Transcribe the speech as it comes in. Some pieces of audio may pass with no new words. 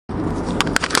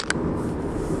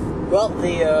Well,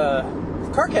 the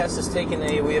CarCast has taken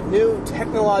we have new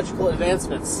technological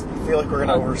advancements. I feel like we're going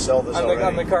to oversell this already.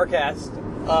 On the CarCast.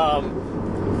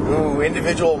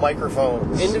 Individual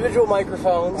microphones. Individual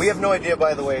microphones. We have no idea,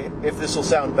 by the way, if this will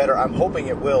sound better. I'm hoping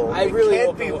it will. It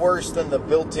can't be worse than the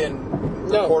built-in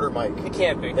recorder mic. It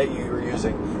can't be. That you were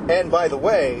using. And by the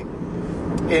way,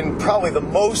 in probably the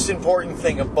most important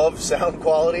thing above sound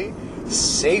quality,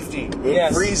 safety.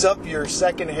 It frees up your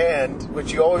second hand,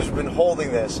 which you always have been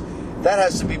holding this. That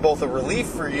has to be both a relief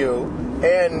for you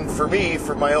and for me,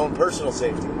 for my own personal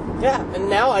safety. Yeah, and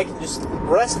now I can just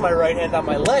rest my right hand on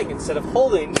my leg instead of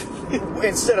holding.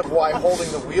 Instead of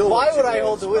holding the wheel. Why would I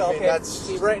hold the wheel? I mean,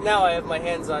 See, right now I have my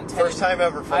hands on 10. First time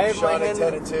ever from Sean at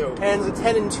 10 and 2. Hands at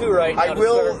 10 and 2 right now. I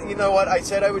will, you know what, I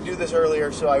said I would do this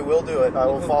earlier, so I will do it. I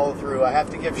will follow through. I have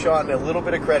to give Sean a little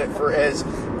bit of credit for as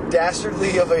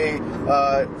dastardly of a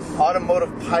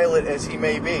automotive pilot as he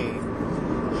may be.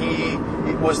 He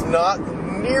was not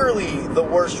nearly the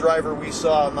worst driver we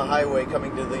saw on the highway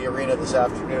coming to the arena this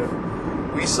afternoon.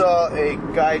 We saw a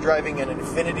guy driving an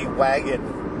Infinity wagon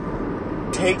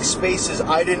take spaces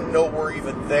I didn't know were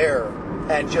even there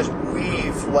and just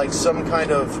weave like some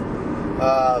kind of,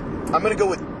 I'm going to go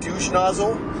with douche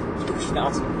nozzle. Douche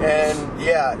nozzle. And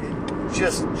yeah,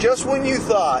 just when you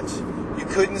thought you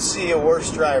couldn't see a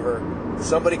worse driver,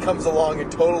 somebody comes along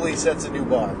and totally sets a new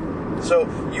bar. So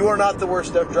you are not the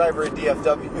worst driver at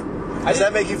DFW. Does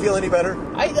that make you feel any better?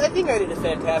 I think I did a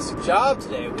fantastic job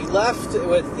today. We left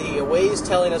with the Waze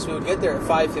telling us we would get there at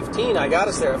 5:15. I got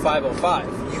us there at 5:05.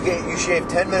 You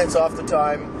shaved 10 minutes off the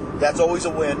time. That's always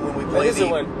a win when we play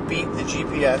beat the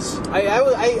GPS.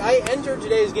 I entered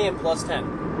today's game plus 10.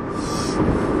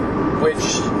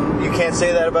 Which you can't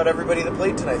say that about everybody that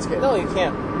played tonight's game. No, you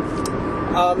can't.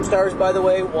 Stars, by the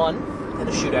way, won in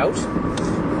a shootout.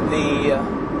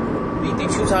 Beat the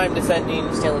two-time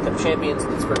defending Stanley Cup champions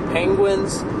Pittsburgh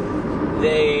Penguins.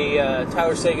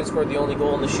 Tyler Seguin scored the only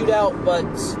goal in the shootout, but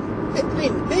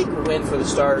big win for the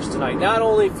Stars tonight. Not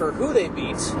only for who they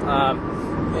beat,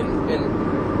 in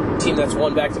a team that's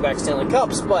won back-to-back Stanley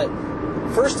Cups, but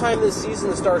first time this season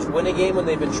the Stars win a game when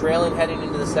they've been trailing heading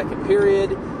into the second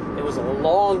period. It was a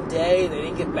long day. They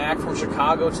didn't get back from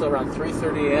Chicago till around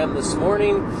 3:30 a.m. this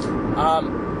morning.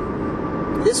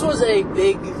 This was a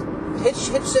big... Hitch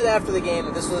said after the game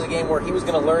that this was a game where he was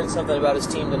going to learn something about his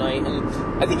team tonight, and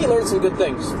I think he learned some good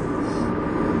things.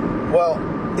 Well,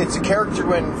 it's a character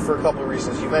win for a couple of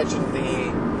reasons. You mentioned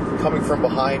the coming from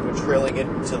behind when trailing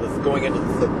into the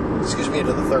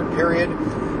third period,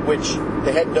 which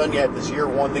they hadn't done yet this year.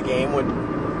 Won the game with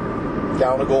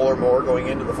down a goal or more going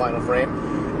into the final frame.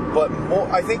 But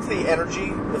I think the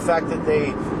energy, the fact that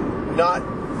they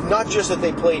not just that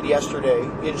they played yesterday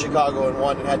in Chicago and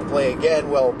won and had to play again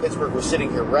while Pittsburgh was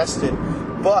sitting here rested,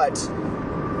 but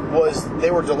they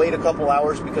were delayed a couple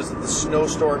hours because of the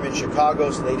snowstorm in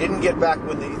Chicago, so they didn't get back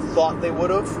when they thought they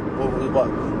would have.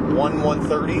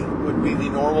 1:30 would be the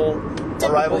normal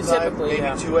arrival time, maybe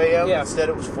 2 a.m. Yeah. Instead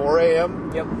it was 4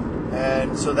 a.m. Yep.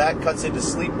 And so that cuts into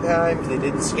sleep times. They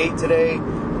didn't skate today,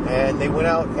 and they went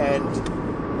out and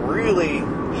really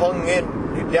hung in.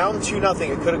 Down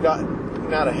 2-0, it could have gotten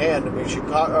out of hand. I mean,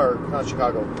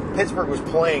 Pittsburgh was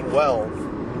playing well,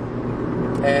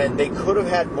 and they could have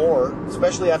had more,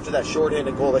 especially after that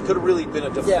shorthanded goal. That could have really been a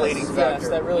deflating factor. Yes,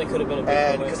 that really could have been a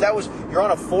big because you're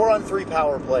on a 4-on-3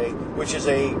 power play, which is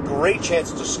a great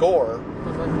chance to score.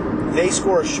 Mm-hmm. They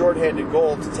score a shorthanded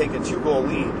goal to take a 2-goal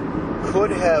lead.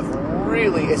 Could have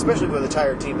really, especially with a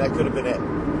tired team, that could have been it.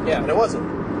 Yeah, and it wasn't.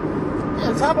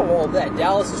 On top of all of that,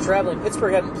 Dallas is traveling.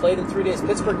 Pittsburgh hadn't played in 3 days.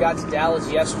 Pittsburgh got to Dallas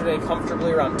yesterday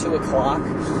comfortably around 2 o'clock.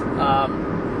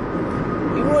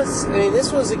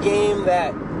 This was a game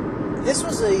that...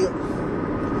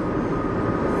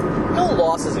 No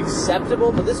loss is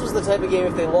acceptable, but this was the type of game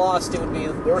if they lost, it would be...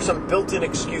 There were some built-in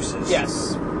excuses.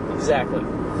 Yes, exactly.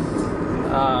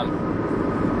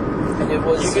 And it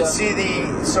was... You can see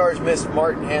the Stars missed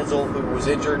Martin Hanzal, who was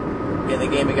injured in the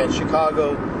game against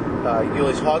Chicago.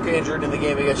 Julius Honka injured in the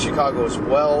game against Chicago as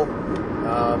well.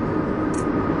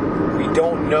 We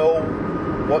don't know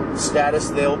what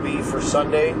status they'll be for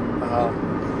Sunday.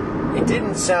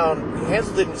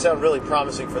 Hanzal didn't sound really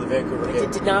promising for the Vancouver game.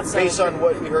 It did not sound... Based on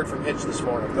what we heard from Hitch this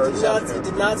morning. It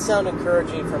did not sound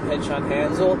encouraging from Hitch on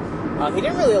Hanzal. He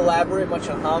didn't really elaborate much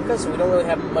on Honka, so we don't really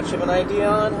have much of an idea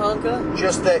on Honka.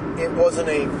 Just that it wasn't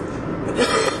a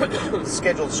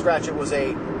scheduled scratch, it was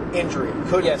a injury.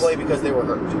 Couldn't play because they were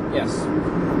hurt. Yes.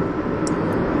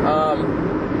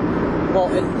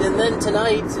 And then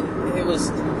tonight, it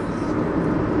was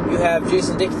You have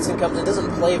Jason Dickinson comes in,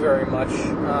 doesn't play very much.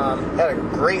 Had a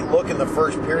great look in the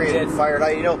first period and fired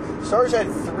high. Stars had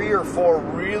 3 or 4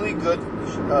 really good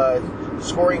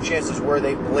scoring chances where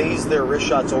they blazed their wrist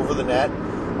shots over the net.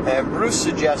 And Bruce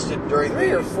suggested during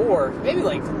 3 or 4, maybe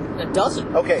like a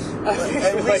dozen. Okay.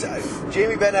 At least,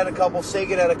 Jamie Benn had a couple,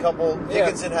 Sagan had a couple,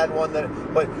 Dickinson had one,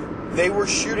 but they were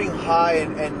shooting high,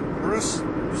 and Bruce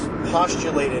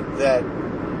postulated that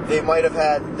they might have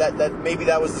had, that maybe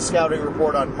that was the scouting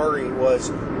report on Murray,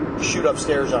 was shoot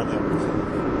upstairs on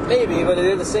him. Maybe, but they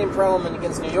had the same problem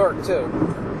against New York, too.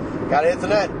 Gotta hit the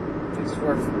net. They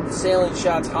were sailing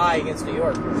shots high against New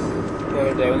York the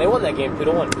other day when they won that game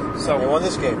 2-1. So they won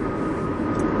this game.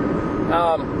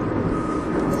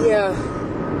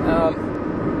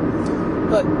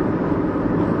 But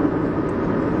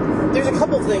there's a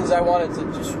couple things I wanted to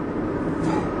just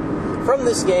from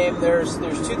this game. There's 2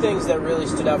 things that really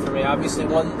stood out for me. Obviously,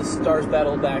 one, the Stars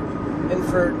battled back, and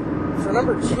for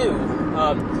number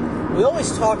 2, we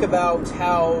always talk about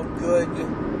how good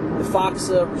the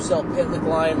Faksa, Roussel, Pitlick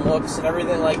line looks and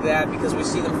everything like that because we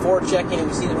see them forechecking and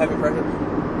we see them having pressure.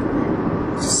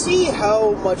 To see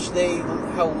how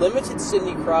limited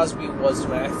Sidney Crosby was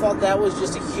tonight, I thought that was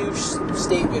just a huge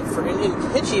statement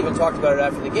and Hitch even talked about it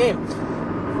after the game.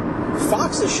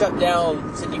 Faksa shut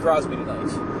down Sidney Crosby tonight.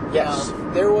 Yes.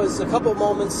 There was a couple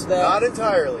moments that... Not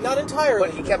entirely.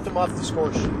 But he kept him off the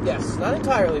score sheet. Yes, not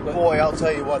entirely, but... Boy, I'll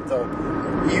tell you what, though.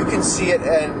 You can see it,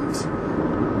 and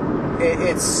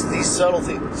it's these subtle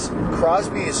things.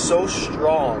 Crosby is so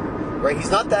strong, right? He's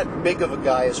not that big of a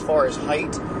guy as far as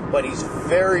height, but he's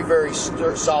very, very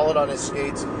solid on his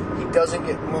skates. He doesn't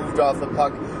get moved off the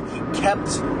puck. He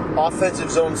kept offensive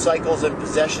zone cycles and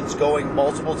possessions going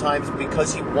multiple times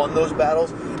because he won those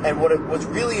battles. And what's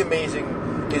really amazing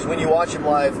is when you watch him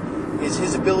live is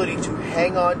his ability to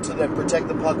hang on to and protect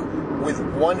the puck with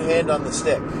one hand on the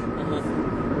stick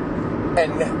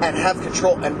and have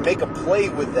control and make a play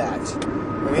with that.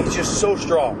 I mean, he's just so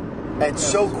strong and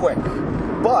so quick.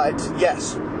 But,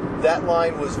 yes, that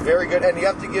line was very good. And you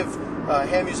have to give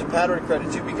Hamhuis and Pattern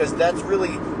credit, too, because that's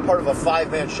really part of a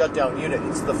 5-man shutdown unit.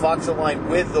 It's the Faksa line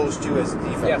with those 2 as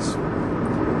defense. Yes.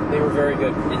 They were very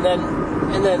good. And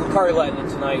then Kari Lehtinen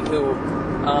tonight, who...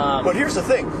 but here's the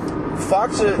thing.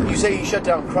 Faksa, you say he shut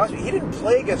down Crosby. He didn't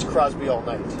play against Crosby all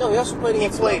night. No, he also played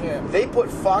against him. Yeah. They put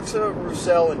Faksa,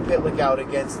 Roussel, and Pitlick out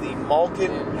against the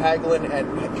Malkin, Hagelin,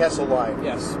 and Kessel line.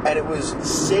 Yes. And it was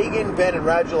Sagan, Benn, and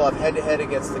Radulov head-to-head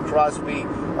against the Crosby,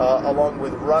 along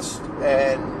with Rust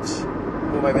and...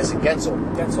 Who am I missing? Gensel.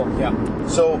 Gensel, yeah.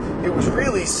 So it was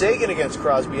really Sagan against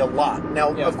Crosby a lot.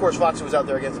 Now, of course, Faksa was out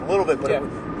there against him a little bit, but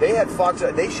they had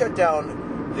Faksa. They shut down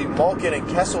the Malkin and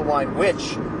Kessel line,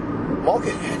 which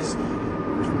Malkin has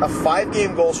a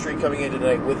 5-game goal streak coming in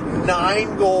tonight with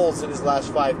 9 goals in his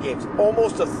last 5 games.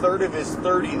 Almost a third of his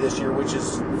 30 this year, which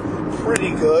is pretty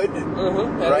good.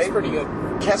 Mm-hmm. That is pretty good.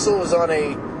 Kessel was on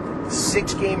a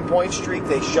 6-game point streak.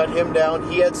 They shut him down.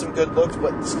 He had some good looks,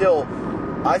 but still,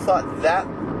 I thought that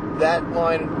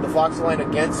line, the Fox line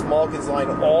against Malkin's line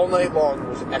all night long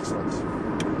was excellent.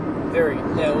 Very.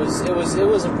 Yeah, it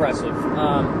was impressive.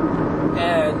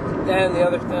 And then the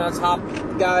other top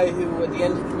guy who at the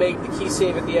end made the key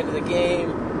save at the end of the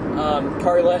game,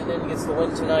 Kari Lehtinen gets the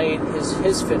win tonight, his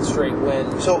 5th straight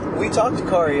win. So we talked to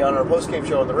Kari on our post-game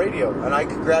show on the radio, and I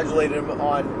congratulated him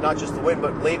on not just the win,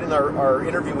 but late in our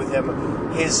interview with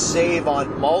him, his save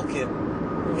on Malkin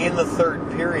in the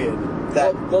 3rd period,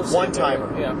 that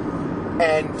one-timer. Yeah.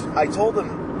 And I told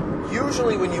him,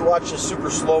 usually when you watch a super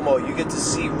slow-mo, you get to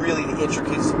see really the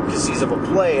intricacies of a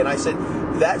play. And I said,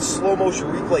 that slow-motion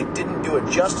replay didn't do it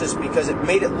justice because it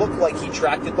made it look like he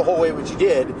tracked it the whole way, which he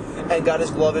did, and got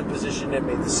his glove in position and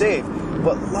made the save.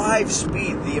 But live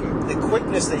speed, the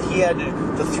quickness that he had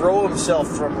to throw himself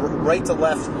from right to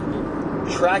left,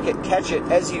 track it, catch it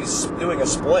as he's doing a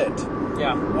split,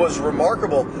 was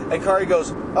remarkable. And Kari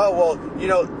goes, oh, well,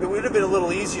 it would have been a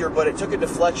little easier, but it took a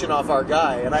deflection off our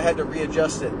guy, and I had to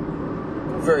readjust it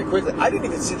very quickly. I didn't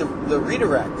even see the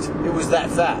redirect. It was that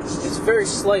fast. It's a very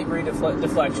slight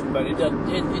deflection, but it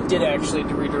did actually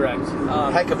redirect.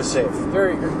 Heck of a save.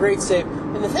 Very great save.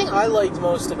 And the thing I liked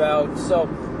most about, so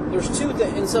there's 2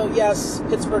 things. And so, yes,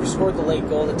 Pittsburgh scored the late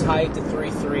goal to tie it to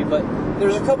 3-3, but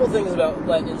there's a couple things about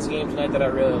Lehtinen's game tonight that I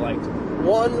really liked.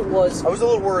 One was... I was a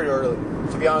little worried early,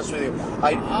 to be honest with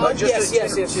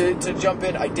you. To jump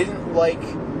in, I didn't like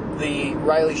the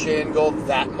Riley Sheahan goal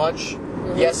that much.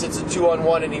 Mm-hmm. Yes, it's a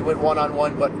 2-on-1 and he went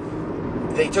 1-on-1, but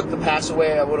they took the pass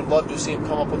away. I would have loved to see him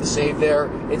come up with a save there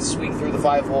and sweep through the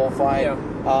 5-hole fine. Yeah.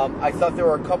 I thought there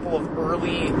were a couple of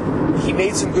he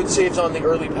made some good saves on the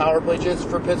early power play chances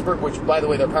for Pittsburgh, which, by the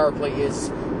way, their power play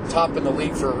is top in the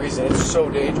league for a reason. It's so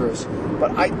dangerous.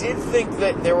 But I did think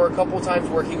that there were a couple times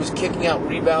where he was kicking out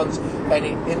rebounds,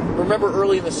 and remember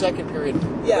early in the second period,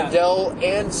 Lindell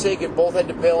and Sagan both had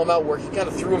to bail him out, where he kind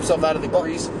of threw himself out of the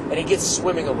crease, and he gets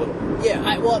swimming a little. Yeah,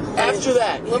 after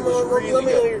that, let me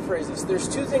rephrase this. There's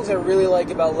two things I really like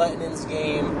about Lettinen's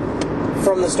game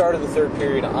from the start of the third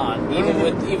period on,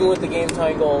 even with the game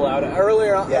tying goal allowed early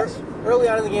on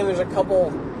in the game. There's a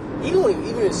couple.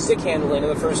 Even his stick handling in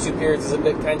the first two periods is a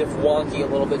bit kind of wonky a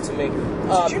little bit to me.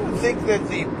 Did you think that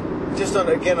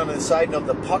on a side note,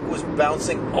 the puck was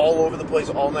bouncing all over the place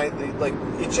all night?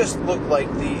 It just looked like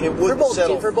it wouldn't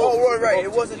settle.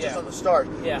 It wasn't just on the start,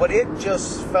 but it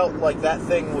just felt like that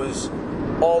thing was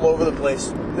all over the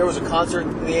place. There was a concert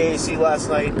in the AAC last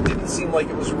night. It didn't seem like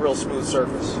it was a real smooth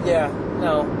surface. Yeah,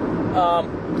 no.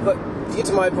 But to get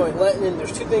to my point, Lettinen,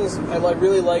 there's two things I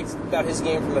really liked about his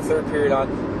game from the third period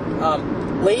on.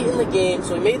 Late in the game,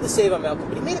 so he made the save on Malcolm,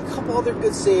 but he made a couple other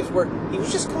good saves where he was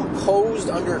just composed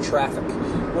under traffic,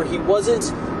 where he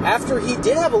wasn't, after he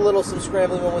did have some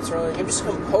scrambling moments earlier, he was just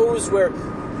composed where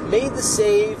made the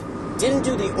save, didn't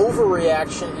do the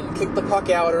overreaction and kick the puck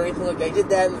out or anything like that. He did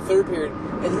that in the third period.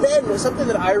 And then something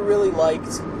that I really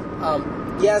liked,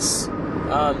 Malcolm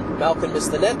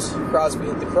missed the net, Crosby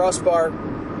hit the crossbar,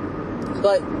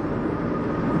 but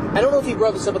I don't know if he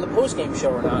brought this up on the post-game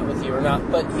show or not,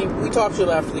 but we talked to him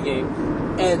after the game,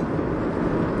 and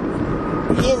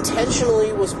he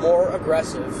intentionally was more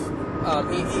aggressive.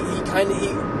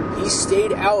 He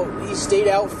stayed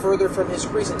out further from his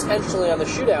crease intentionally on the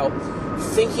shootout,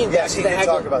 thinking back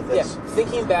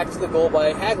to the goal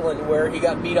by Hagelin where he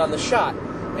got beat on the shot,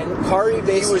 and Kari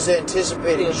basically he was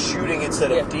anticipating shooting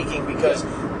instead of deking because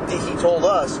he told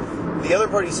us the other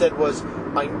part he said was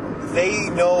I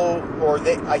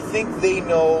think they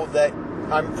know that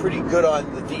I'm pretty good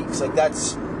on the dekes.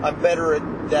 I'm better at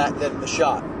that than the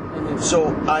shot. Mm-hmm.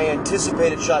 So I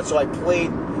anticipated shots, so I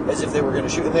played as if they were going to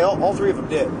shoot. And all three of them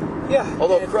did. Yeah.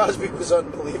 Although Crosby was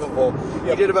unbelievable.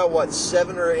 He did about,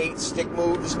 7 or 8 stick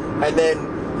moves, and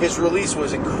then his release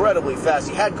was incredibly fast.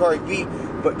 He had Kari beat,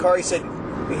 but Kari said,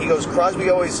 he goes, Crosby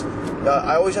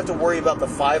I always have to worry about the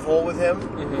 5-hole with him.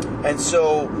 Mm-hmm. And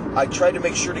so I tried to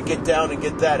make sure to get down and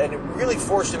get that, and it really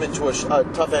forced him into a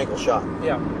tough angle shot.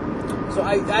 Yeah. So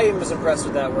I was impressed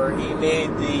with that, where he made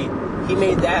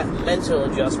that mental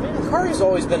adjustment. And Kari's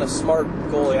always been a smart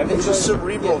goalie. He's a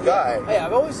cerebral guy. Yeah,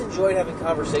 I've always enjoyed having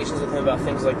conversations with him about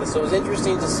things like this. So it was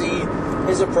interesting to see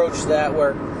his approach to that,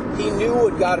 where he knew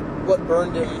what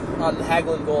burned him on the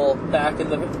Hagelin goal back in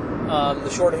the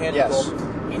shorthanded goal.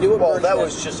 He knew that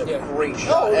was just a great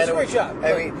shot. Oh, it was a great shot.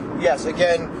 I mean, yes,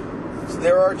 again,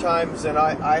 there are times, and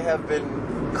I have been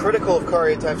critical of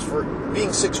Kari at times for being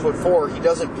 6'4". He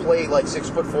doesn't play like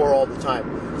 6'4" all the time.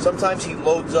 Sometimes he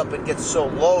loads up and gets so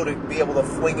low to be able to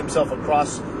fling himself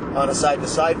across on a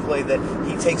side-to-side play that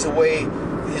he takes away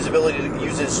his ability to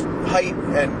use his height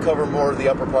and cover more of the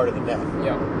upper part of the net.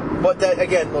 Yeah. But that,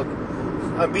 again, look,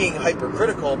 I'm being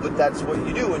hypercritical, but that's what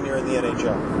you do when you're in the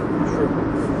NHL. True.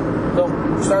 So,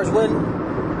 Stars win,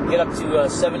 get up to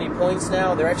 70 points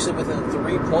now. They're actually within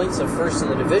 3 points of first in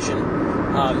the division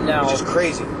now. Which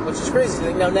is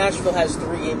crazy. Now, Nashville has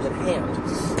 3 games in hand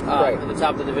at the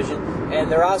top of the division.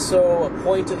 And they're also a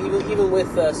point of, even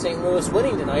with St. Louis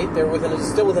winning tonight, they're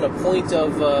still within a point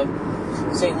of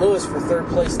St. Louis for third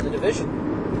place in the division.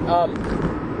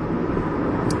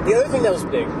 The other thing that was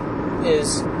big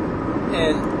is,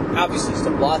 and obviously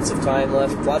still lots of time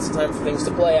left, lots of time for things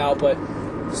to play out, but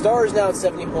Stars now at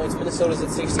 70 points, Minnesota's at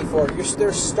 64.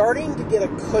 They're starting to get a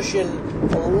cushion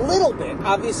a little bit.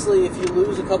 Obviously, if you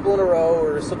lose a couple in a row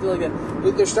or something like that,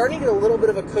 they're starting to get a little bit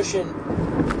of a cushion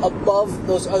above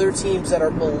those other teams that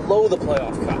are below the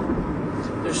playoff cut.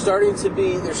 They're starting to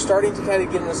kind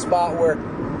of get in a spot where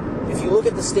if you look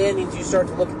at the standings, you start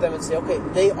to look at them and say, okay,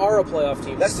 they are a playoff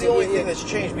team. That's the only thing that's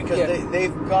changed because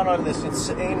they've gone on this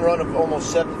insane run of almost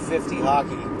 750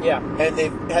 hockey. Yeah. And they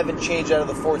haven't changed out of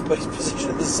the fourth place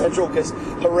position in the Central because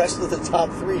the rest of the top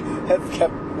 3 have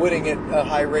kept winning at a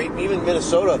high rate. And even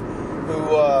Minnesota,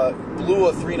 who blew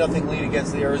a 3-0 lead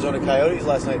against the Arizona Coyotes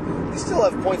last night, they still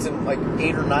have points in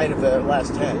 8 or 9 of their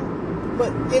last 10.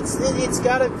 But it's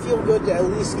got to feel good to at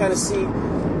least kind of see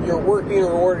your work being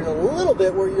rewarded a little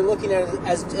bit, where you're looking at it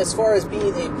as far as being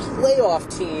a playoff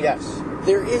team. Yes,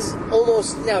 there is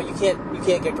almost now you can't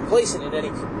get complacent in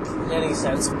any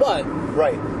sense, but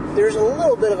there's a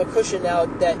little bit of a cushion now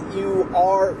that your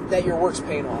work's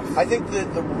paying off. I think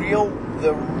that the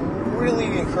really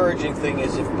encouraging thing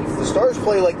is if the Stars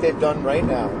play like they've done right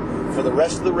now for the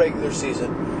rest of the regular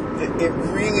season, it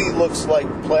really looks like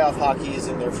playoff hockey is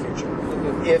in their future.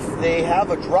 If they have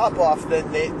a drop-off,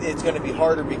 then it's going to be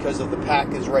harder because of the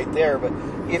pack is right there. But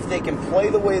if they can play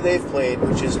the way they've played,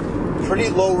 which is pretty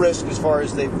low risk as far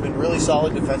as they've been really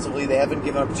solid defensively, they haven't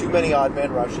given up too many odd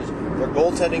man rushes. Their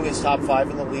goaltending is top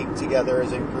 5 in the league together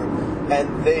as a group.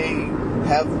 And they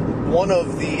have one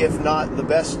of the, if not the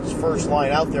best first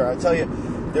line out there. I tell you,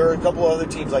 there are a couple of other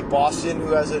teams like Boston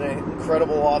who has an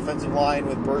incredible offensive line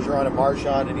with Bergeron and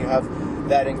Marchand, and you have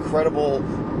that incredible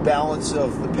balance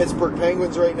of the Pittsburgh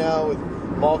Penguins right now with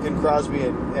Malkin, Crosby,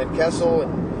 and Kessel.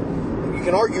 And you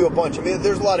can argue a bunch. I mean,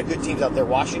 there's a lot of good teams out there.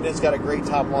 Washington's got a great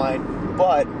top line,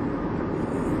 but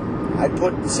I'd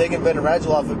put Sagan, Ben, and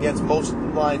Radulov against most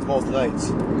lines most nights.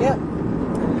 Yeah.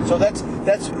 So that's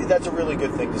a really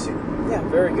good thing to see. Yeah,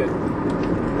 very good.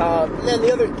 And then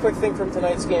the other quick thing from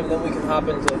tonight's game, then we can hop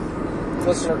into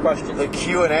listener questions. The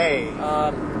Q&A.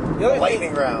 The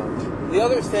lightning round. The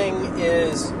other thing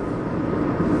is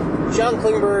John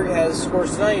Klingberg has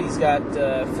scores tonight. He's got 50,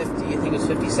 I think it's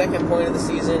 52nd point of the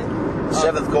season.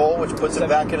 7th goal, which puts him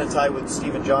back in a tie with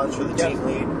Stephen Johns for the team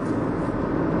lead.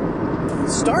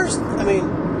 Stars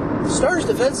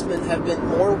defensemen have been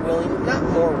it's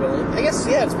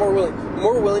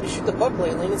more willing to shoot the puck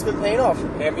lately, and it's been paying off.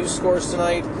 Hamby scores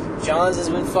tonight. Johns has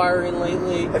been firing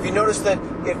lately. Have you noticed that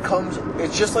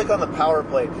it's just like on the power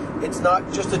play. It's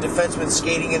not just a defenseman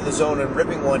skating in the zone and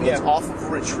ripping one. It's off of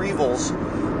retrievals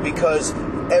because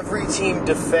every team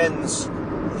defends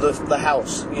the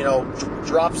house,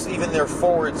 drops even their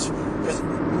forwards. Because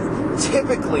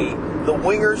typically, the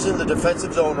wingers in the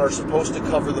defensive zone are supposed to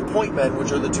cover the point men,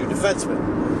 which are the 2 defensemen.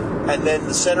 And then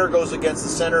the center goes against the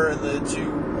center and the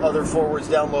 2 other forwards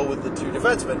down low with the 2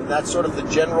 defensemen. And that's sort of the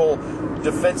general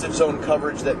defensive zone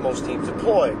coverage that most teams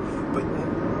employ. But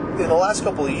in the last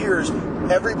couple of years,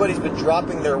 everybody's been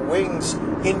dropping their wings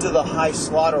into the high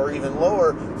slot or even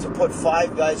lower to put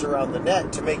 5 guys around the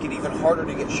net to make it even harder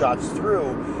to get shots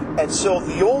through. And so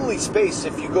the only space,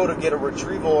 if you go to get a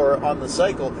retrieval or on the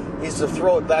cycle, is to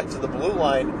throw it back to the blue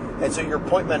line. And so your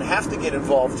point men have to get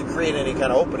involved to create any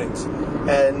kind of openings.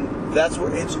 And that's where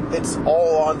it's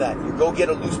all on that. You go get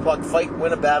a loose puck, fight,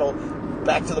 win a battle,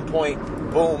 back to the point,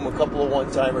 boom, a couple of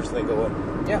one-timers, and they go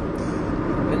in. Yeah.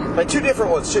 And 2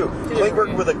 different ones, too.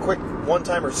 Klingberg with a quick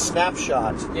one-timer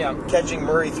snapshot, catching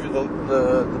Murray through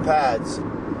the pads.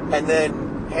 And then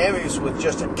Hammies with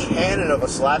just a cannon of a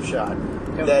slap shot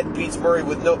that beats Murray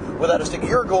without a stick.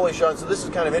 You're a goalie, Sean, so this is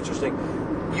kind of interesting.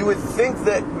 You would think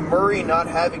that Murray not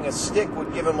having a stick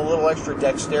would give him a little extra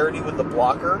dexterity with the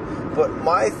blocker, but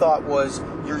my thought was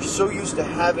you're so used to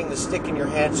having the stick in your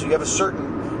hand, so you have a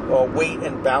certain weight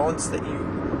and balance that you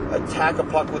attack a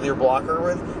puck with your blocker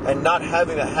with, and not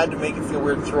having that had to make it feel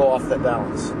weird to throw off that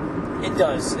balance. It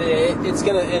does. It's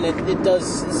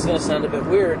gonna sound a bit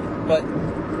weird, but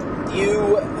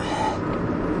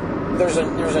there's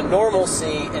a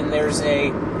normalcy and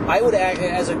I would act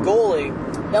as a goalie.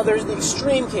 Now there's the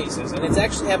extreme cases, and it's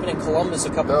actually happened in Columbus a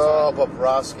couple of times. Oh,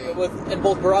 Bobrovsky. And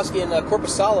both Bobrovsky and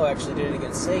Korpisalo actually did it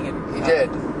against Sagan. He did.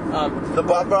 The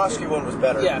Bobrovsky one was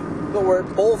better. Yeah, but where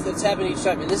it's happened each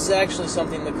time. And this is actually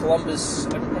something that Columbus,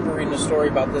 I remember reading a story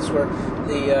about this where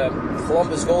the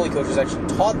Columbus goalie coaches actually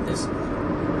taught this,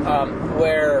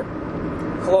 where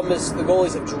Columbus, the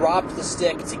goalies have dropped the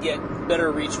stick to get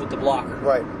better reach with the blocker.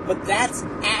 Right. But that's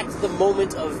at the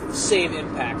moment of save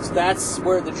impact. That's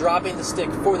where the dropping the stick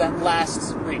for that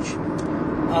last reach.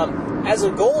 As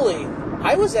a goalie,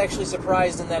 I was actually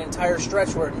surprised in that entire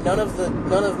stretch where none of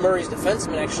Murray's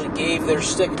defensemen actually gave their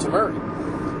stick to Murray.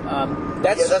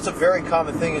 That's a very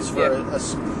common thing is for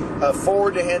a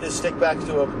forward to hand his stick back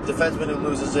to a defenseman who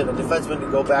loses it, a defenseman to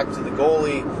go back to the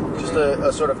goalie, just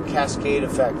a sort of cascade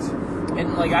effect. And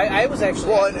I was actually...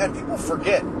 Well, and people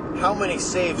forget how many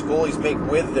saves goalies make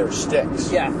with their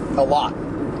sticks. Yeah. A lot.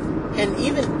 And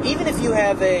even if you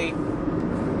have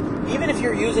even if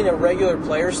you're using a regular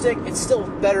player stick, it's still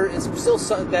better. It's still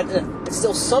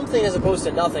something as opposed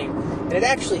to nothing, and it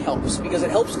actually helps because it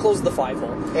helps close the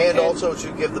 5-hole. And also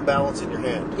to give the balance in your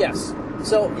hand. Yes.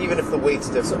 So even if the weight's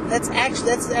different. I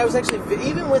was actually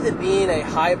even with it being a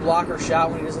high blocker shot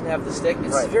when he doesn't have the stick,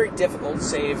 it's a very difficult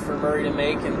save for Murray to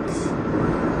make, and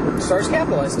Stars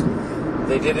capitalized.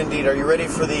 They did indeed. Are you ready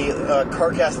for the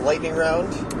CarCast lightning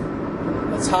round?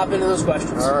 Let's hop into those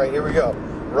questions. All right, here we go.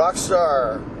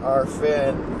 Rockstar, our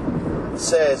fan,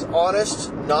 says,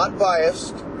 honest, not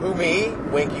biased, who me,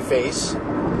 winky face,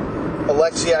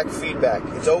 Alexiak feedback.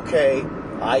 It's okay,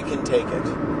 I can take it.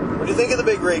 What do you think of the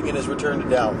big rig in his return to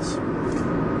Dallas?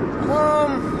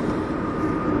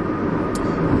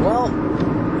 Well...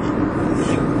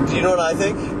 Do you know what I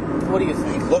think? What do you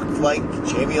think? He looked like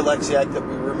Jamie Alexiak that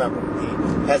we remember.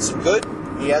 He had some good,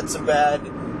 he had some bad,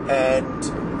 and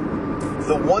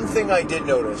the one thing I did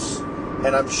notice,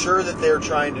 and I'm sure that they're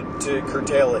trying to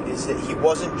curtail it, is that he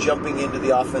wasn't jumping into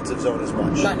the offensive zone as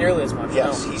much. Not nearly as much.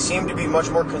 Yes, no. He seemed to be much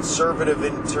more conservative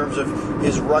in terms of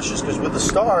his rushes, because with the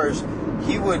Stars,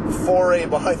 he would foray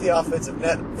behind the offensive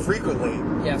net frequently.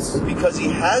 Yes. Because he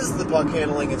has the puck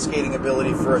handling and skating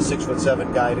ability for a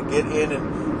 6'7" guy to get in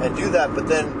and do that, but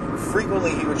then frequently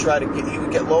he would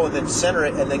get low and then center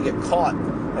it and then get caught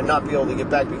and not be able to get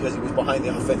back because he was behind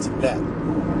the offensive net.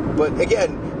 But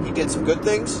again, he did some good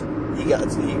things. He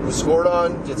was scored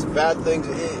on, did some bad things.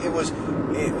 It was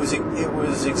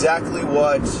exactly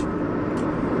what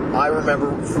I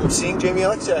remember from seeing Jamie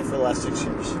Alexiak for the last 6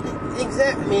 years.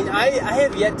 Exactly. I mean, I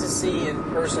have yet to see in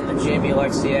person the Jamie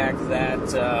Alexiak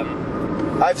that...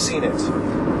 I've seen it,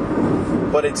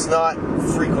 but it's not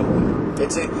frequently.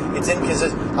 It's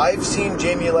inconsistent. I've seen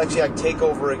Jamie Alexiak take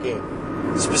over a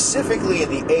game, specifically in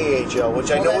the AHL,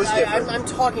 which I know is different. I'm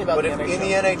talking about but the in NHL.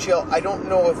 the NHL, I don't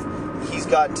know if he's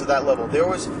gotten to that level.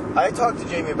 I talked to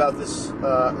Jamie about this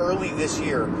early this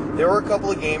year. There were a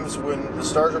couple of games when the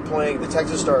Stars were playing, the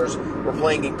Texas Stars were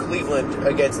playing in Cleveland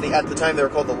against at the time they were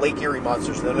called the Lake Erie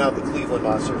Monsters. They're now the Cleveland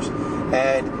Monsters.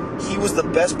 And he was the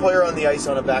best player on the ice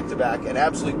on a back-to-back and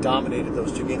absolutely dominated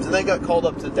those two games. And they got called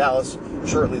up to Dallas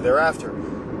shortly thereafter.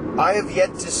 I have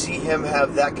yet to see him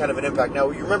have that kind of an impact.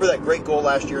 Now, you remember that great goal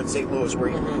last year in St. Louis where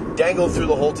he dangled through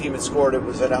the whole team and scored. It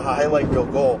was a highlight reel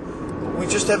goal. We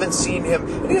just haven't seen him,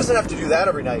 and he doesn't have to do that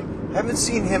every night. Haven't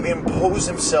seen him impose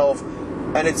himself,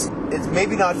 and it's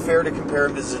maybe not fair to compare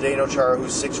him to Zdeno Chara,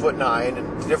 who's 6'9"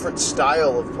 and a different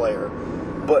style of player.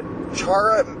 But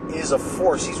Chara is a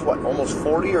force. He's almost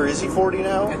 40, or is he 40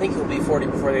 now? I think he'll be 40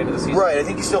 before the end of the season. Right, I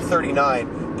think he's still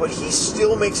 39, but he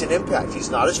still makes an impact. He's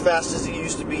not as fast as he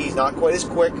used to be. He's not quite as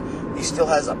quick. He still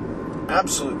has an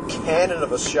absolute cannon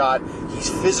of a shot. He's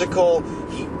physical.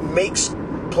 He makes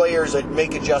players that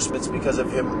make adjustments because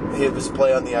of his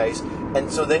play on the ice. And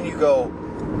so then you go,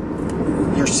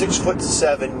 you're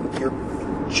 6'7", you're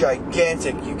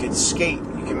gigantic, you can skate,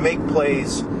 you can make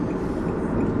plays.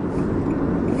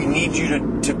 We need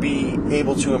you to be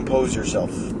able to impose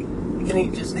yourself.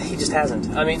 And he just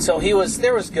hasn't. I mean, so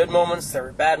there was good moments, there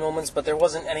were bad moments, but there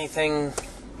wasn't anything.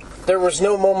 There was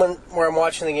no moment where I'm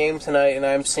watching the game tonight and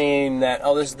I'm seeing that,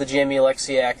 this is the Jamie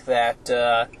Alexiak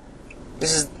that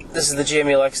this is the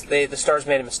Jamie Alexiak. The Stars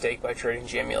made a mistake by trading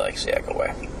Jamie Alexiak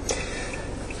away.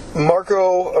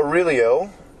 Marco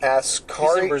Aurelio asks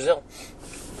Kari. He's in Brazil.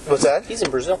 What's that? He's in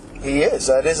Brazil. He is.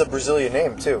 That is a Brazilian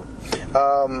name too.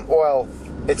 Well,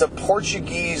 it's a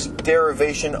Portuguese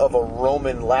derivation of a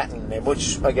Roman Latin name,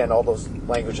 which again, all those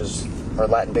languages are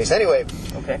Latin based. Anyway,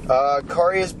 okay.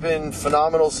 Kari has been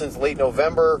phenomenal since late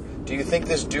November. Do you think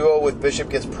this duo with Bishop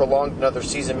gets prolonged another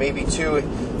season, maybe two,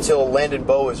 until Landon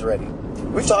Bow is ready?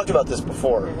 We've talked about this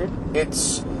before. Mm-hmm.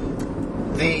 It's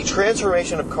the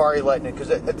transformation of Kari Lehtinen, because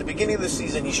at the beginning of the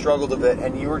season he struggled a bit,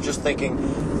 and you were just thinking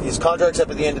his contract's up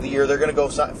at the end of the year. They're going to go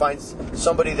find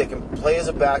somebody that can play as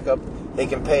a backup. They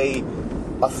can pay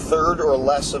a third or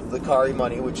less of the Kari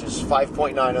money, which is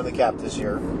 5.9 on the cap this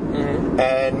year,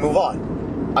 and move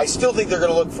on. I still think they're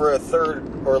going to look for a third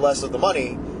or less of the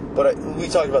money, but we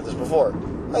talked about this before.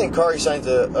 I think Kari signs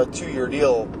a 2-year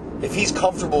deal if he's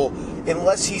comfortable,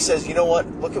 unless he says, you know what,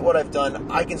 look at what I've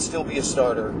done, I can still be a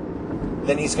starter,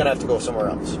 then he's going to have to go somewhere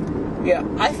else. Yeah,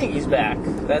 I think he's back.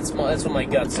 That's what my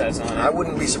gut says on it. I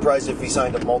wouldn't be surprised if he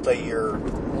signed a multi-year,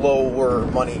 lower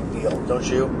money deal, don't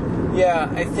you?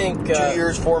 Yeah, I think... 2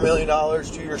 years, $4 million,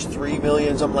 2 years, $3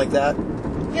 million, something like that.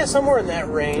 Yeah, somewhere in that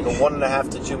range. The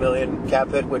 $1.5 to $2 million cap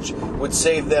hit, which would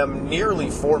save them nearly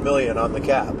 $4 million on the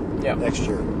cap next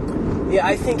year. Yeah,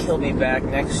 I think he'll be back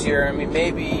next year. I mean,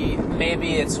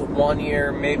 maybe it's 1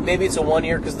 year. Maybe it's a 1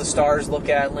 year because the Stars look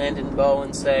at Landon Bow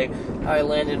and say, "All right,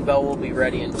 Landon Bow will be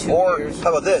ready in 2 years." Or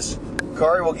how about this?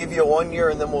 Kari will give you a 1 year,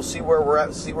 and then we'll see where we're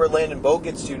at, see where Landon Bow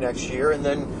gets to next year, and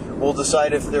then we'll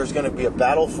decide if there's going to be a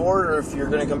battle for it or if you're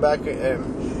going to come back.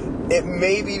 It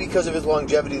may be because of his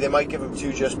longevity. They might give him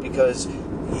 2 just because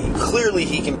clearly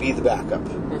he can be the backup.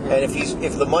 And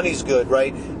if the money's good,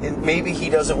 right, and maybe he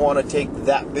doesn't want to take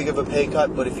that big of a pay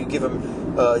cut, but if you give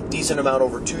him a decent amount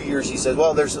over 2 years, he says,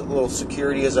 well, there's a little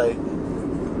security as I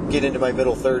get into my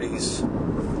middle 30s.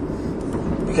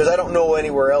 Because I don't know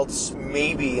anywhere else,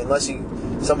 maybe, unless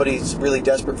somebody's really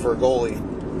desperate for a goalie,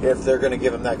 if they're going to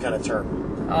give him that kind of term.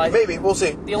 Maybe, we'll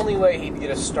see. The only way he'd get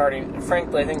a starting,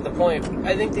 frankly, I think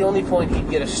the only point he'd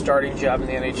get a starting job in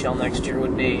the NHL next year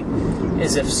would be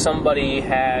is if somebody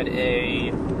had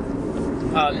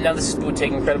now this would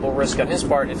take incredible risk on his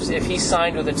part. If he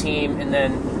signed with a team and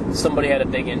then somebody had a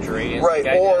big injury. And Right,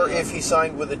 or if he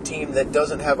signed with a team that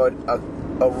doesn't have a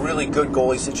really good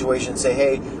goalie situation, say,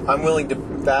 hey, I'm willing to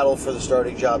battle for the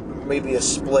starting job, maybe a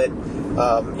split.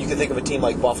 You can think of a team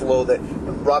like Buffalo that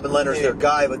Robin Leonard's their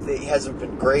guy, but he hasn't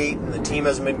been great, and the team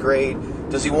hasn't been great.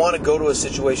 Does he want to go to a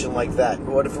situation like that?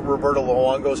 What if Roberto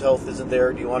Luongo's health isn't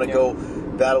there? Do you want to go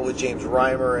battle with James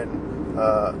Reimer and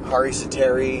Hari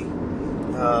Sateri?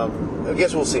 I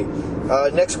guess we'll see.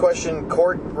 Next question,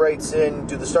 Court writes in,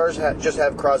 do the Stars just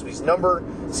have Crosby's number?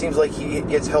 Seems like he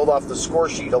gets held off the score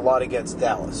sheet a lot against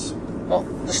Dallas. Well,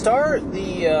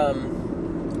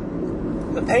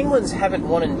 the Penguins haven't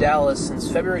won in Dallas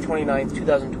since February 29th,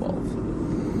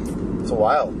 2012. It's a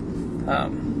while.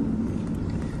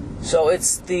 So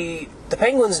it's the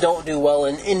Penguins don't do well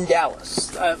in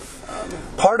Dallas.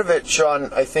 Part of it,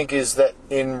 Sean, I think, is that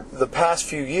in the past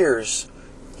few years,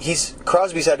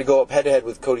 Crosby's had to go up head-to-head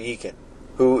with Cody Eakin,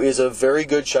 who is a very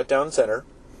good shutdown center,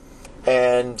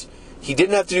 and he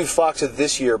didn't have to do Fox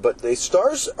this year, but the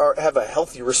Stars have a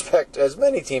healthy respect, as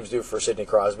many teams do, for Sidney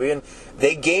Crosby, and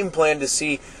they game plan to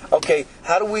see, okay,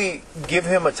 how do we give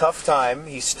him a tough time?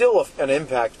 He's still an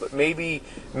impact, but maybe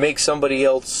make somebody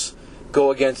else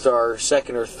go against our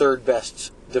second or third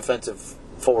best defensive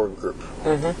forward group.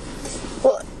 Mm-hmm.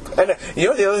 Well, and you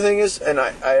know what the other thing is, and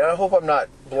I hope I'm not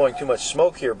blowing too much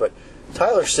smoke here, but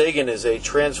Tyler Seguin is a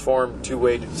transformed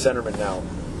two-way centerman now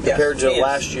compared to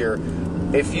last year.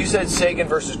 If you said Seguin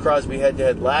versus Crosby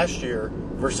head-to-head last year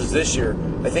versus this year,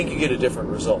 I think you get a different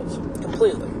result.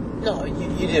 Completely. No,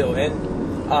 you do. And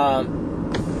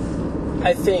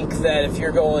I think that if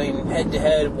you're going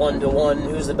head-to-head, one-to-one,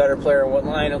 who's the better player on what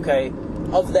line, okay,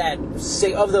 of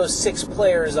those six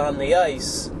players on the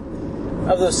ice,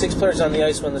 when the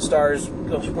Stars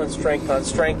went strength on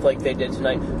strength like they did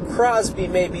tonight, Crosby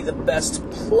may be the best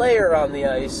player on the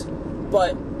ice,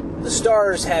 but the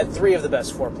Stars had three of the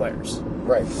best four players.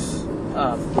 Right.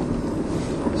 I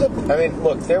mean,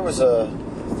 look, there was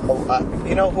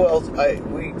you know who else?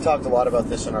 We talked a lot about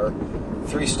this in our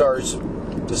 3 Stars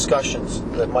discussions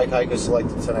that Mike Heika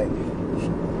selected tonight.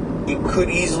 It could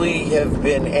easily have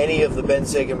been any of the Ben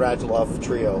Seguin Radulov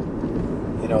trio.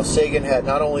 You know, Seguin had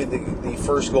not only the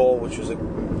first goal, which was a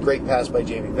great pass by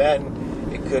Jamie Benn.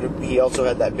 He also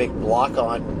had that big block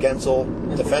on Gensel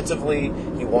defensively.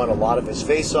 He won a lot of his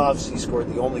faceoffs. He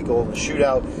scored the only goal in the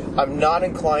shootout. I'm not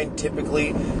inclined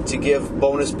typically to give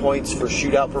bonus points for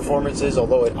shootout performances,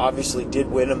 although it obviously did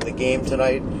win him the game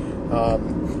tonight.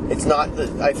 It's not.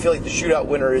 I feel like the shootout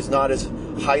winner is not as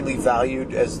highly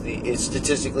valued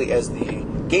statistically as the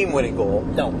game-winning goal.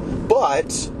 No,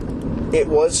 but it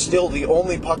was still the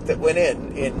only puck that went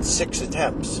in 6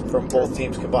 attempts from both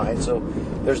teams combined. So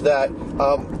there's that.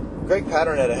 Greg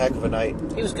Pattern had a heck of a night.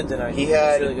 He was good tonight. He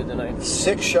had really good tonight.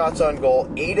 6 shots on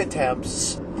goal, 8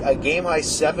 attempts, a game-high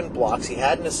 7 blocks. He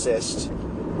had an assist.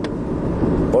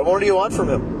 What more do you want from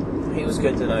him? He was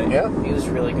good tonight. Yeah. He was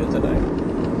really good tonight.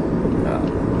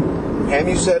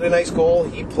 Hamus had a nice goal.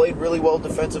 He played really well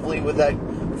defensively with that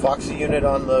Foxy unit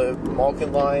on the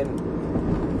Malkin line.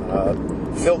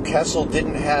 Phil Kessel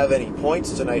didn't have any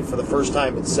points tonight for the first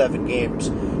time in 7 games,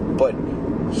 but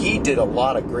he did a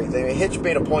lot of great things. Hitch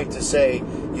made a point to say,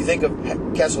 you think of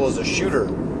Kessel as a shooter,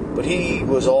 but he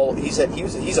said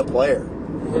he's a player.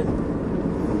 Mm-hmm.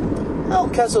 Well,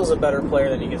 Kessel's a better player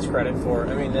than he gets credit for.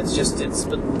 I mean, but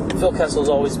Phil Kessel's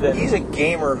always been. He's a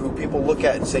gamer who people look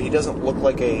at and say he doesn't look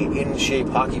like a in-shape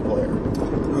hockey player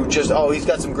who just, he's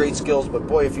got some great skills, but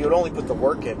boy, if you would only put the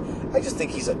work in, I just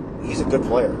think he's a good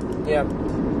player. Yeah.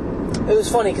 It was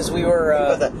funny because we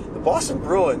were... the Boston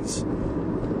Bruins,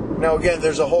 now again,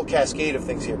 there's a whole cascade of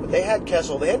things here, but they had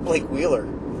Kessel, they had Blake Wheeler.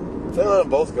 They let them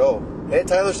both go. They had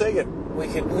Tyler Seguin. We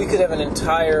could have an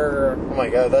entire... Oh my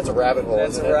God, that's a rabbit hole,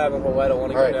 That's isn't a it? rabbit hole I don't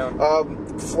want to go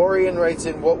down. Florian writes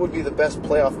in, what would be the best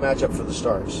playoff matchup for the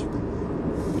Stars?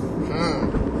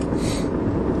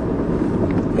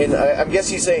 And I'm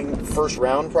guessing he's saying first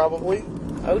round, probably?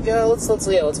 Oh, yeah, let's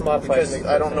modify it. Because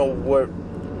I don't know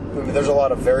there's a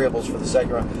lot of variables for the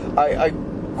second round. I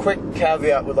quick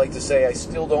caveat would like to say I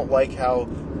still don't like how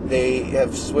they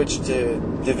have switched to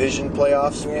division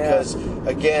playoffs because,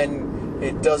 again,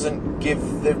 it doesn't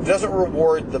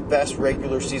reward the best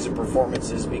regular season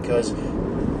performances because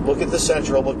look at the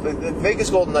Central. Look, the Vegas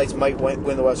Golden Knights might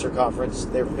win the Western Conference.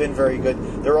 They've been very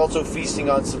good. They're also feasting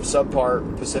on some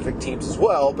subpar Pacific teams as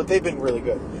well, but they've been really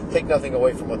good. Take nothing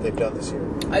away from what they've done this year.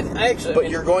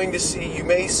 You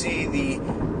may see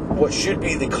what should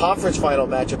be the conference final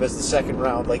matchup as the second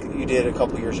round, like you did a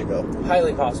couple years ago.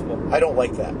 Highly possible. I don't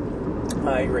like that.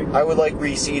 I agree. I would like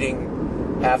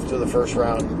reseeding after the first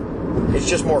round. It's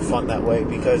just more fun that way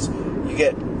because you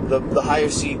get the higher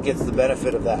seed gets the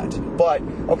benefit of that. But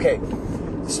okay,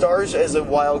 Stars as a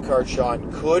wild card,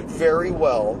 Sean, could very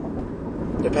well,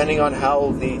 depending on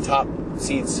how the top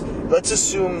seeds. Let's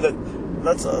assume that.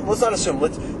 Let's not assume.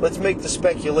 Let's make the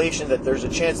speculation that there's a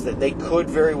chance that they could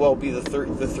very well be the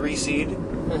 3 seed.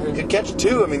 Mm-hmm. Could catch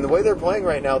 2. I mean, the way they're playing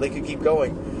right now, they could keep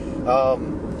going.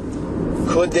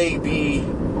 Could they be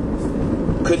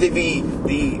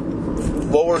the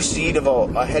lower seed of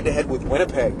a head-to-head with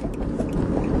Winnipeg?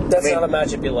 That's not a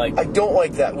matchup you like. I don't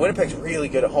like that. Winnipeg's really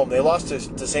good at home. They lost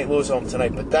to St. Louis home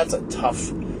tonight, but that's a tough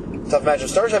matchup.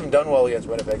 Stars haven't done well against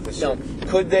Winnipeg this year.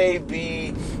 Could they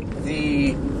be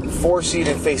the 4 seed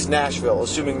and face Nashville,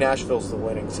 assuming Nashville's the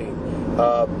winning seed?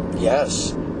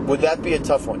 Yes. Would that be a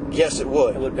tough one? Yes, it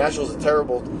would. Nashville's a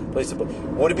terrible place to play.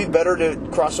 Would it be better to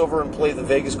cross over and play the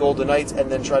Vegas Golden Knights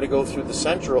and then try to go through the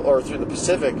Central or through the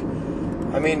Pacific?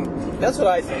 I mean, that's what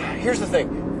I think. Here's the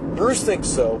thing. Bruce thinks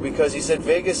so because he said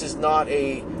Vegas is not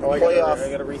a playoff. I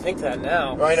got to rethink that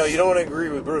now. I know you don't want to agree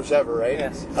with Bruce ever, right?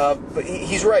 Yes. But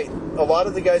he's right. A lot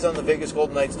of the guys on the Vegas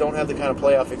Golden Knights don't have the kind of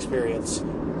playoff experience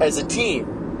as a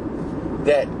team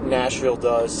that Nashville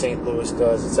does, St. Louis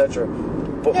does, etc.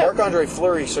 But Marc-Andre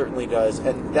Fleury certainly does,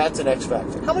 and that's an X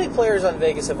factor. How many players on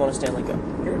Vegas have won a Stanley Cup?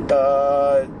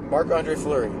 Marc-Andre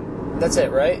Fleury. That's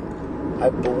it, right? I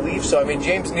believe so. I mean,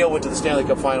 James Neal went to the Stanley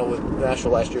Cup final with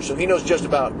Nashville last year, so he knows just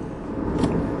about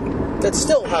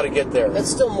how to get there.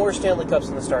 That's still more Stanley Cups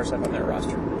than the Stars have on their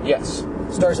roster. Yes.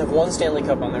 Stars have 1 Stanley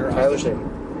Cup on their roster. Tyler Seguin.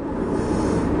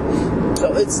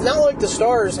 So it's not like the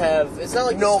Stars have. It's not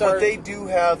like no, the Stars. but they do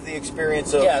have the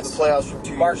experience of the playoffs from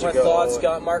 2 years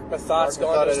ago. Mark Mathat's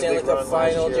gone to a Stanley Cup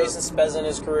final. Jason Spezza in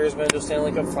his career has been to a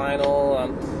Stanley Cup final.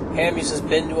 Hamhuis has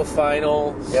been to a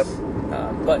final. Yep.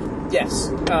 But yes.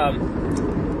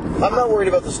 I'm not worried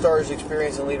about the Stars'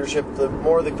 experience and leadership. The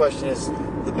more the question is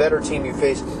the better team you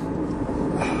face.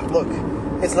 Look,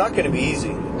 it's not going to be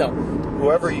easy. No.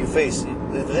 Whoever you face,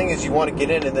 the thing is you want to get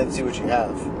in and then see what you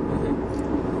have.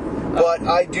 Mm-hmm. But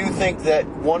I do think that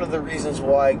one of the reasons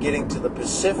why getting to the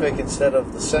Pacific instead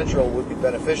of the Central would be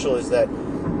beneficial is that,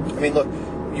 I mean, look,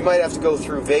 you might have to go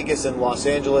through Vegas and Los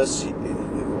Angeles.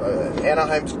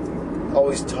 Anaheim's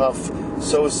always tough.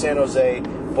 So is San Jose.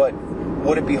 But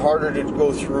would it be harder to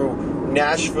go through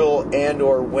Nashville and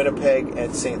or Winnipeg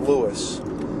and St. Louis?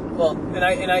 Well, and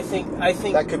I think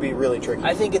that could be really tricky.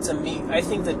 I think I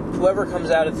think that whoever comes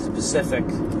out of the Pacific,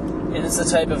 and it's the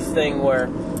type of thing where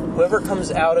whoever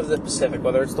comes out of the Pacific,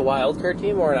 whether it's the wild card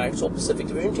team or an actual Pacific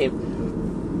Division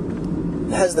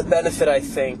team, has the benefit, I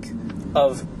think,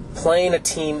 of playing a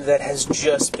team that has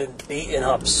just been beaten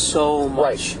up so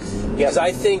much. Right. Because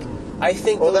I think.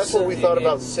 Well, that's what we thought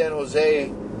about San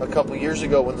Jose a couple years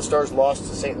ago when the Stars lost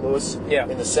to St. Louis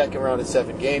in the second round in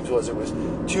 7 games. It was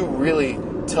 2 really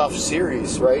tough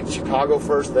series, right? Chicago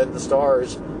first, then the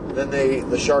Stars, then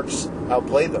the Sharks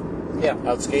outplayed them,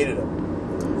 outskated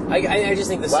them. I just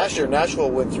think last year Nashville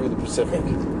went through the Pacific.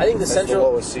 I think the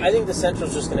Central. I think the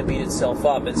Central's just going to beat itself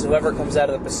up, and so whoever comes out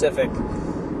of the Pacific,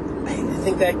 I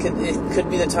think that could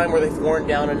be the time where they've worn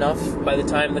down enough by the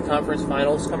time the conference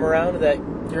finals come around that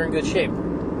you're in good shape.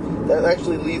 That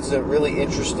actually leads to a really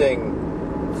interesting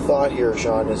thought here,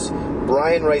 Sean. Is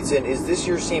Brian writes in, is this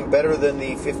year's team better than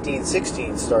the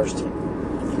 15-16 Stars team?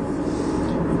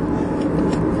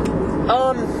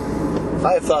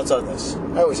 I have thoughts on this.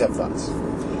 I always have thoughts.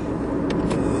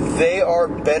 They are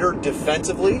better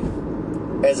defensively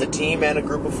as a team and a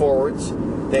group of forwards.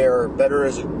 They are better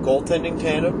as a goaltending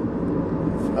tandem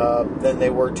than they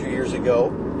were 2 years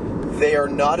ago. They are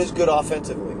not as good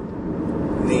offensively.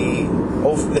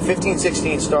 The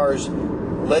 15-16 Stars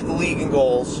led the league in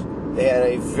goals. They had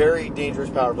a very dangerous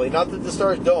power play. Not that the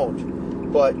Stars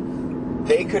don't, but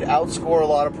they could outscore a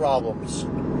lot of problems.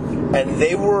 And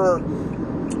they were...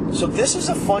 So this is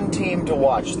a fun team to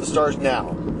watch, the Stars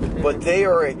now. But they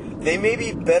may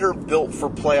be better built for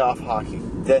playoff hockey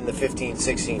than the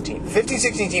 15-16 team. The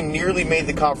 15-16 team nearly made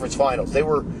the conference finals. They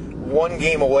were 1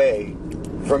 game away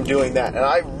from doing that. And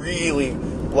I really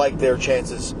liked their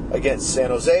chances against San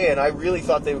Jose, and I really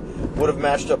thought they would have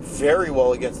matched up very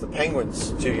well against the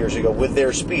Penguins 2 years ago with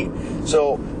their speed.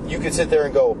 So you could sit there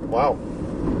and go, wow,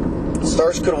 the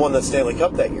Stars could have won the Stanley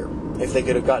Cup that year if they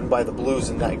could have gotten by the Blues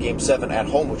in that Game 7 at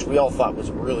home, which we all thought was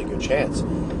a really good chance.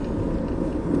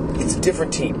 It's a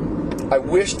different team. I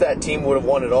wish that team would have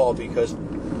won it all because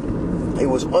it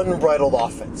was unbridled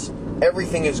offense.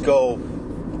 Everything is go,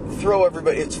 throw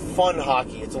everybody. It's fun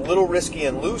hockey. It's a little risky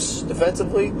and loose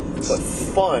defensively, but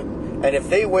fun. And if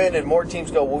they win and more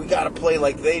teams go, well, we got to play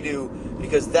like they do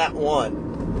because that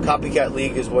won. Copycat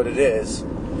league is what it is.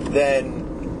 Then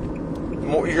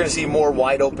you're going to see more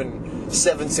wide open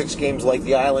 7-6 games like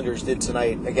the Islanders did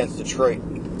tonight against Detroit.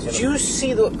 Did you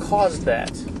see what caused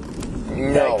that?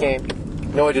 No. That game?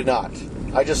 No, I did not.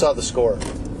 I just saw the score.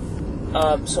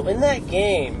 So in that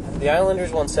game, the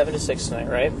Islanders won 7-6 tonight,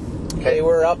 right? Okay. They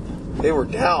were up. They were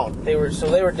down. They were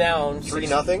down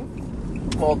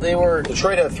 3-0? Well, they were.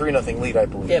 Detroit had a 3-0 lead, I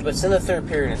believe. Yeah, but it's in the third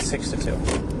period. It's 6-2.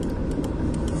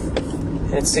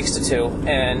 And it's 6-2,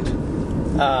 and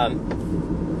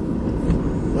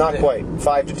not quite.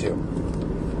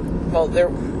 5-2. Well,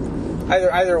 they're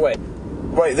either way.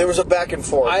 Right, there was a back and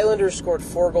forth. Islanders scored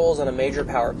 4 goals on a major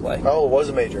power play. Oh, it was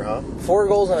a major, huh? 4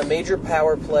 goals on a major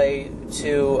power play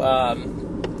to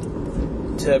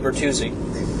Bertuzzi.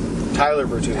 Tyler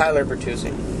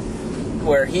Bertuzzi.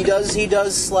 Where he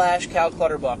does slash Cal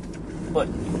Clutterbuck. But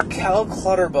Cal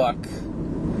Clutterbuck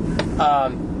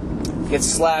gets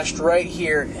slashed right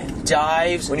here and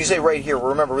dives. When you say right here,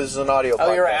 remember this is an audio podcast.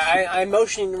 Oh, you're right. I'm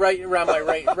motioning right around my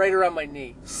right around my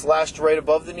knee. Slashed right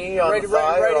above the knee, on the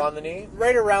thigh, or on the knee?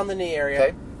 Right around the knee area.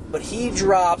 Okay. But he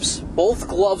drops, both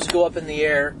gloves go up in the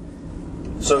air.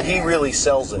 So he really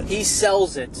sells it. He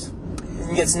sells it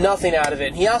and gets nothing out of it.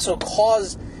 And he also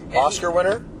caused... Oscar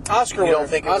winner? Oscar winner. You winner. don't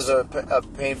think it was a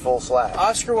painful slash?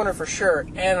 Oscar winner for sure.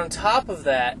 And on top of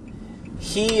that,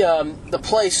 the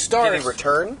play starts... Did he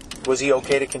return? Was he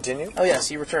okay to continue? Oh, yes,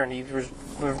 he returned. He was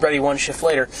ready one shift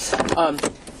later. And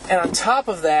on top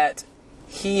of that,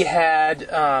 he had...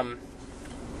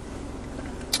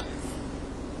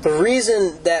 the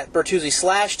reason that Bertuzzi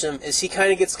slashed him is he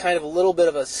kind of gets a little bit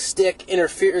of a stick.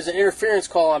 There's an interference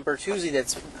call on Bertuzzi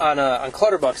that's on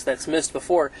Clutterbuck's that's missed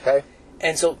before. Okay.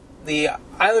 And so the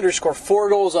Islanders score 4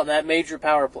 goals on that major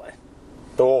power play.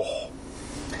 Oh.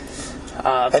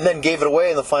 And then gave it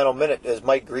away in the final minute as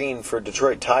Mike Green for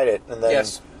Detroit tied it. And then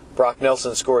Brock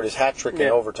Nelson scored his hat trick in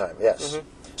overtime. Yes. Mm-hmm.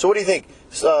 So what do you think?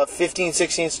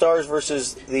 15-16 stars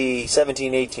versus the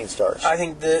 17-18 stars? I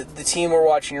think the team we're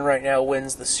watching right now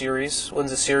wins the series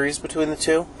between the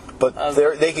two. But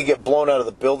they could get blown out of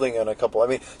the building on a couple. I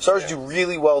mean, Stars do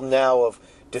really well now of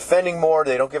defending more.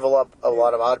 They don't give a lot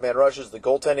of odd man rushes. The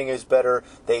goaltending is better.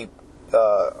 They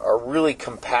are really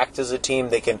compact as a team.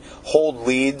 They can hold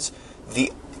leads.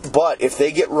 But if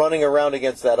they get running around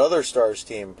against that other Stars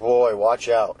team, boy, watch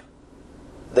out.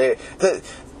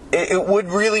 It would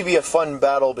really be a fun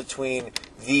battle between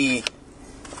the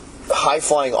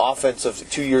high-flying offense of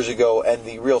 2 years ago and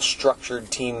the real structured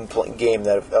team game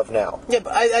of now. Yeah,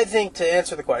 but I think, to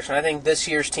answer the question, I think this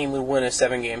year's team would win a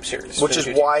 7-game series. Which is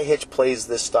why Hitch plays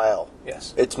this style.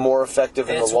 Yes. It's more effective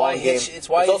in the long game. It's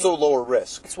also lower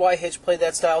risk. It's why Hitch played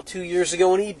that style 2 years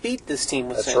ago when he beat this team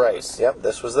with St. Louis. That's right. Yep,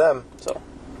 this was them. So,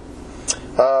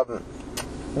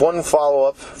 one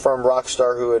follow-up from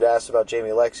Rockstar, who had asked about Jamie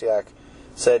Alexiak,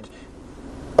 said...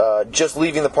 just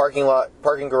leaving the parking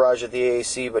garage at the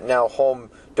AAC, but now home,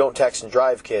 don't text and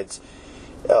drive, kids.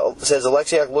 Says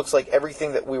Alexiak looks like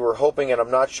everything that we were hoping, and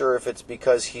I'm not sure if it's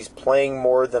because he's playing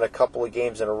more than a couple of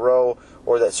games in a row,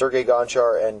 or that Sergei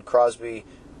Gonchar and Crosby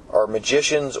are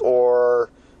magicians,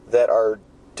 or that our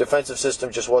defensive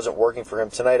system just wasn't working for him.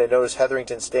 Tonight I noticed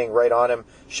Hetherington staying right on him,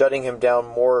 shutting him down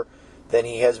more than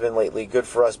he has been lately. Good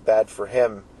for us, bad for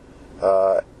him.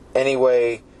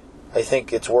 Anyway, I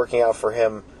think it's working out for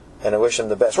him, and I wish him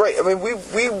the best. Right, I mean,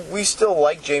 we still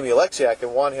like Jamie Alexiak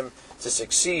and want him to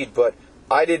succeed, but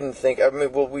I didn't think... I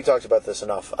mean, well, we talked about this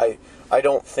enough. I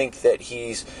don't think that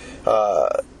he's...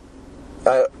 I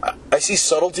see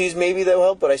subtleties maybe that will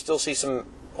help, but I still see some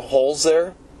holes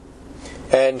there.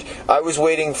 And I was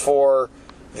waiting for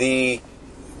the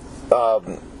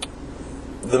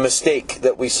mistake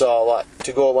that we saw a lot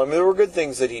to go along. I mean, there were good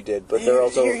things that he did, but there are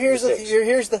also mistakes.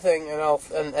 Here's the thing, and I'll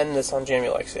end this on Jamie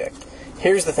Alexiak.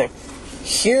 Here's the thing.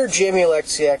 Here, Jamie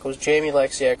Alexiak was Jamie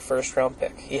Alexiak first-round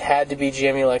pick. He had to be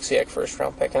Jamie Alexiak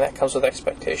first-round pick, and that comes with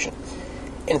expectation.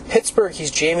 In Pittsburgh,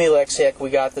 he's Jamie Alexiak. We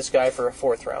got this guy for a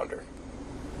fourth-rounder.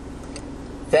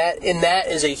 That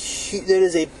is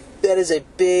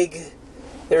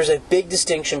a big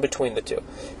distinction between the two.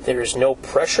 There is no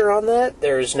pressure on that.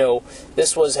 There is no.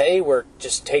 This was, hey, we're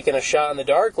just taking a shot in the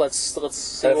dark. Let's see.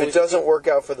 And if it doesn't work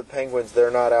out for the Penguins, they're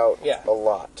not out a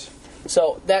lot.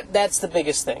 So that's the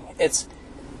biggest thing. It's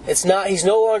not. He's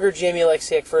no longer Jamie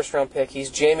Alexiak first round pick. He's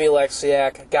Jamie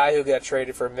Alexiak, a guy who got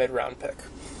traded for a mid round pick.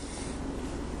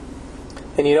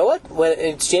 And you know what? When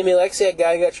it's Jamie Alexiak,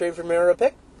 guy who got traded for a mid round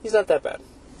pick, he's not that bad.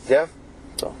 Yeah.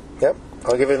 So. Yep.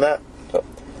 I'll give him that. So.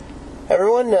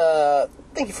 Everyone,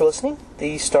 thank you for listening.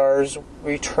 The Stars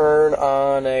return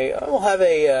on we'll have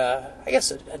a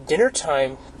dinner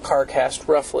time CarCast,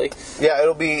 roughly. Yeah,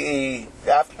 it'll be an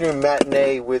afternoon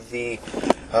matinee with the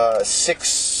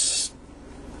 6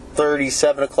 6:30,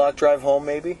 7 o'clock drive home,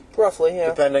 maybe? Roughly, yeah.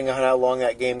 Depending on how long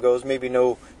that game goes. Maybe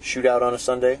no shootout on a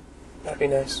Sunday. That'd be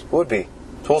nice. Would be.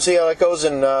 So we'll see how that goes,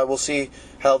 and we'll see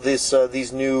how these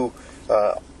new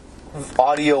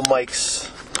audio mics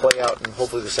play out, and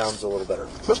hopefully the sound's a little better.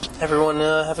 Everyone,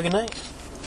 have a good night.